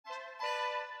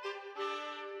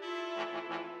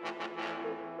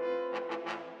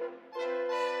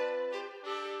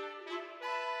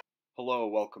Hello,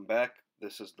 welcome back.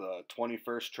 This is the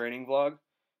 21st training vlog.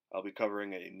 I'll be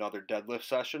covering another deadlift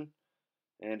session.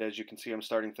 And as you can see, I'm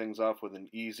starting things off with an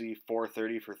easy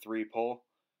 430 for 3 pull.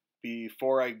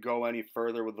 Before I go any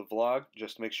further with the vlog,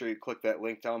 just make sure you click that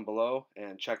link down below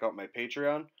and check out my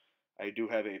Patreon. I do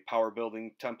have a power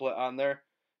building template on there.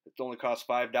 It only costs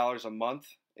 $5 a month,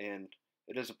 and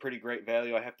it is a pretty great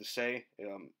value, I have to say.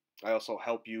 I also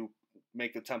help you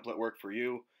make the template work for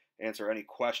you, answer any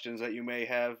questions that you may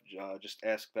have. Just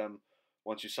ask them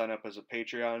once you sign up as a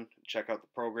Patreon. Check out the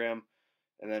program,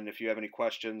 and then if you have any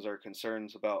questions or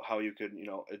concerns about how you could,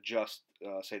 adjust,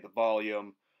 say, the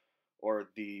volume or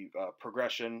the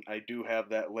progression, I do have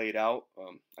that laid out.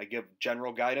 I give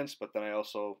general guidance, but then I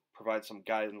also provide some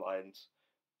guidelines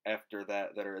after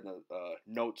that are in the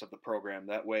notes of the program.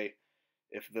 That way,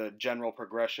 if the general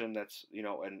progression that's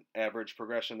an average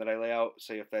progression that I lay out,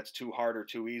 say if that's too hard or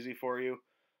too easy for you,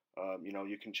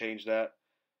 you can change that.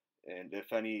 And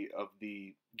if any of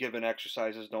the given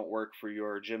exercises don't work for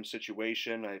your gym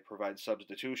situation, I provide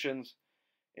substitutions.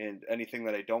 And anything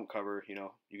that I don't cover,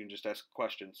 you can just ask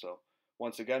questions. So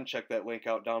once again, check that link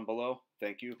out down below.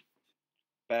 Thank you.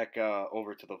 Back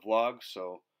over to the vlog.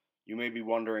 So you may be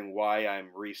wondering why I'm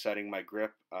resetting my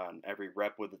grip on every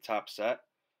rep with the top set.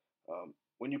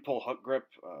 When you pull hook grip,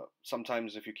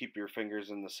 sometimes if you keep your fingers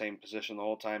in the same position the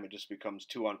whole time, it just becomes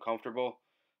too uncomfortable.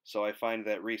 So I find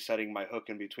that resetting my hook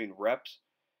in between reps,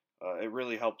 it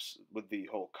really helps with the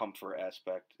whole comfort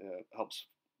aspect. Helps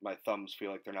my thumbs feel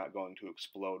like they're not going to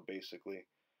explode, basically.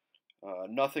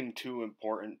 Nothing too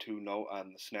important to note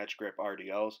on the snatch grip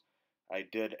RDLs. I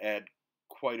did add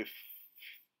quite a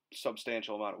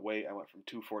substantial amount of weight. I went from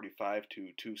 245 to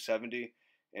 270,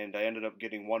 and I ended up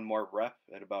getting one more rep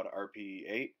at about RPE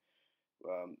 8.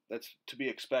 That's to be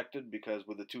expected because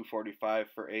with the 245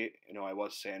 for 8, I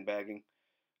was sandbagging.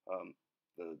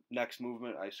 The next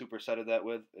movement I supersetted that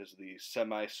with is the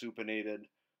semi-supinated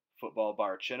football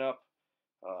bar chin-up.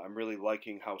 I'm really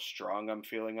liking how strong I'm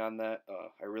feeling on that.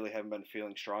 I really haven't been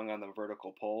feeling strong on the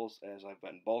vertical pulls as I've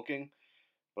been bulking.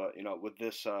 But, with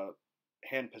this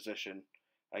hand position,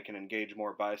 I can engage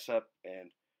more bicep,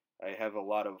 and I have a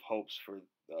lot of hopes for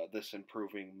this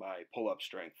improving my pull-up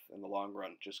strength in the long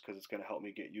run, just because it's going to help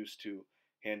me get used to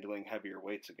handling heavier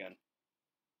weights again.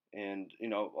 And,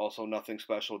 also nothing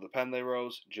special with the Pendlay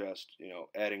rows, just,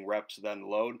 adding reps then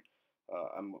load.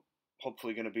 I'm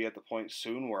hopefully going to be at the point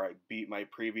soon where I beat my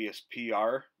previous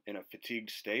PR in a fatigued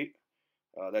state.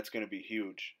 That's going to be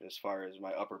huge as far as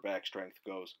my upper back strength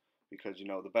goes, because,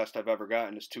 the best I've ever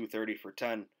gotten is 230 for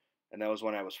 10, and that was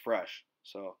when I was fresh.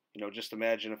 So, just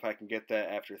imagine if I can get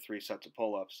that after 3 sets of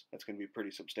pull-ups. That's going to be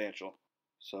pretty substantial.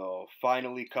 So,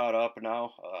 finally caught up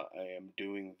now. I am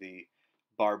doing the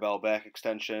barbell back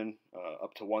extension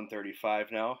up to 135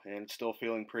 now, and it's still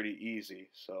feeling pretty easy.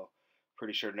 So,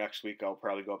 pretty sure next week I'll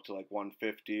probably go up to like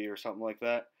 150 or something like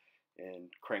that and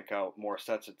crank out more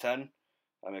sets of 10.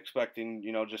 I'm expecting,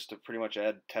 just to pretty much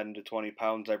add 10 to 20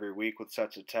 pounds every week with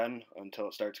sets of 10 until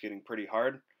it starts getting pretty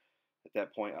hard. At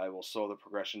that point, I will slow the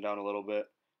progression down a little bit,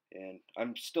 and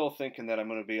I'm still thinking that I'm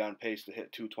going to be on pace to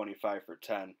hit 225 for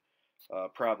 10,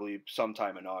 probably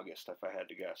sometime in August if I had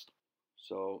to guess.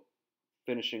 So,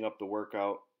 finishing up the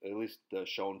workout, at least the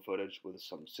shown footage, with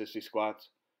some sissy squats.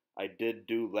 I did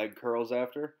do leg curls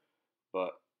after,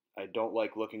 but I don't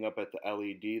like looking up at the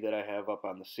LED that I have up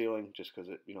on the ceiling just because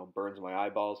it, burns my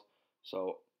eyeballs.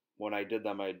 So when I did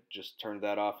them, I just turned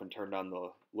that off and turned on the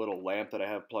little lamp that I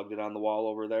have plugged in on the wall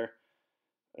over there.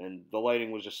 And the lighting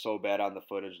was just so bad on the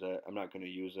footage that I'm not going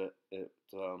to use it.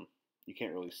 You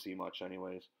can't really see much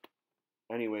anyways.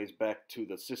 Anyways, back to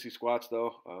the sissy squats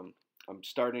though. I'm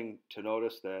starting to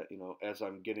notice that, as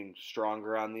I'm getting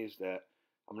stronger on these, that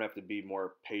I'm going to have to be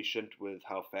more patient with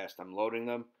how fast I'm loading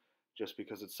them, just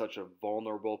because it's such a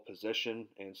vulnerable position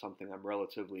and something I'm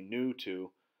relatively new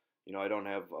to. I don't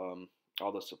have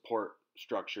all the support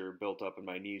structure built up in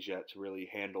my knees yet to really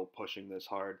handle pushing this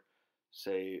hard.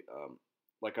 Say,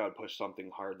 like I would push something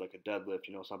hard like a deadlift,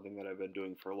 something that I've been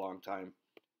doing for a long time.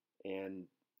 And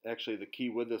actually, the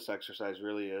key with this exercise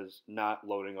really is not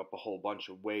loading up a whole bunch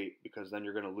of weight, because then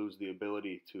you're going to lose the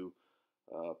ability to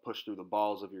push through the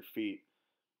balls of your feet.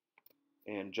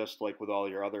 And just like with all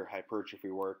your other hypertrophy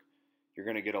work, you're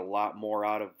going to get a lot more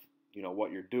out of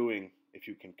what you're doing if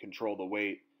you can control the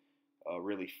weight,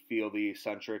 really feel the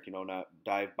eccentric, not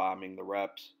dive bombing the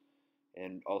reps,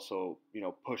 and also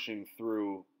pushing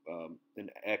through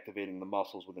and activating the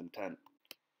muscles with intent.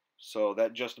 So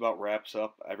that just about wraps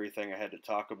up everything I had to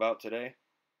talk about today.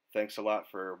 Thanks a lot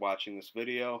for watching this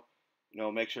video.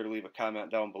 Make sure to leave a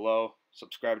comment down below,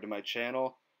 subscribe to my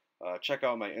channel, check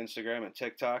out my Instagram and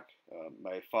TikTok.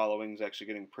 My following's actually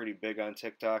getting pretty big on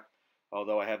TikTok,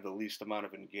 although I have the least amount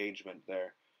of engagement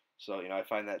there. So, I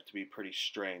find that to be pretty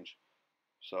strange.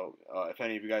 So, if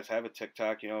any of you guys have a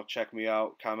TikTok, check me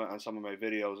out, comment on some of my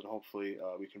videos, and hopefully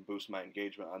we can boost my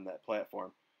engagement on that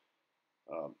platform.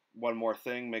 One more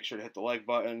thing, make sure to hit the like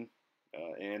button,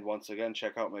 and once again,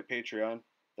 check out my Patreon.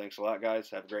 Thanks a lot, guys.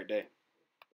 Have a great day.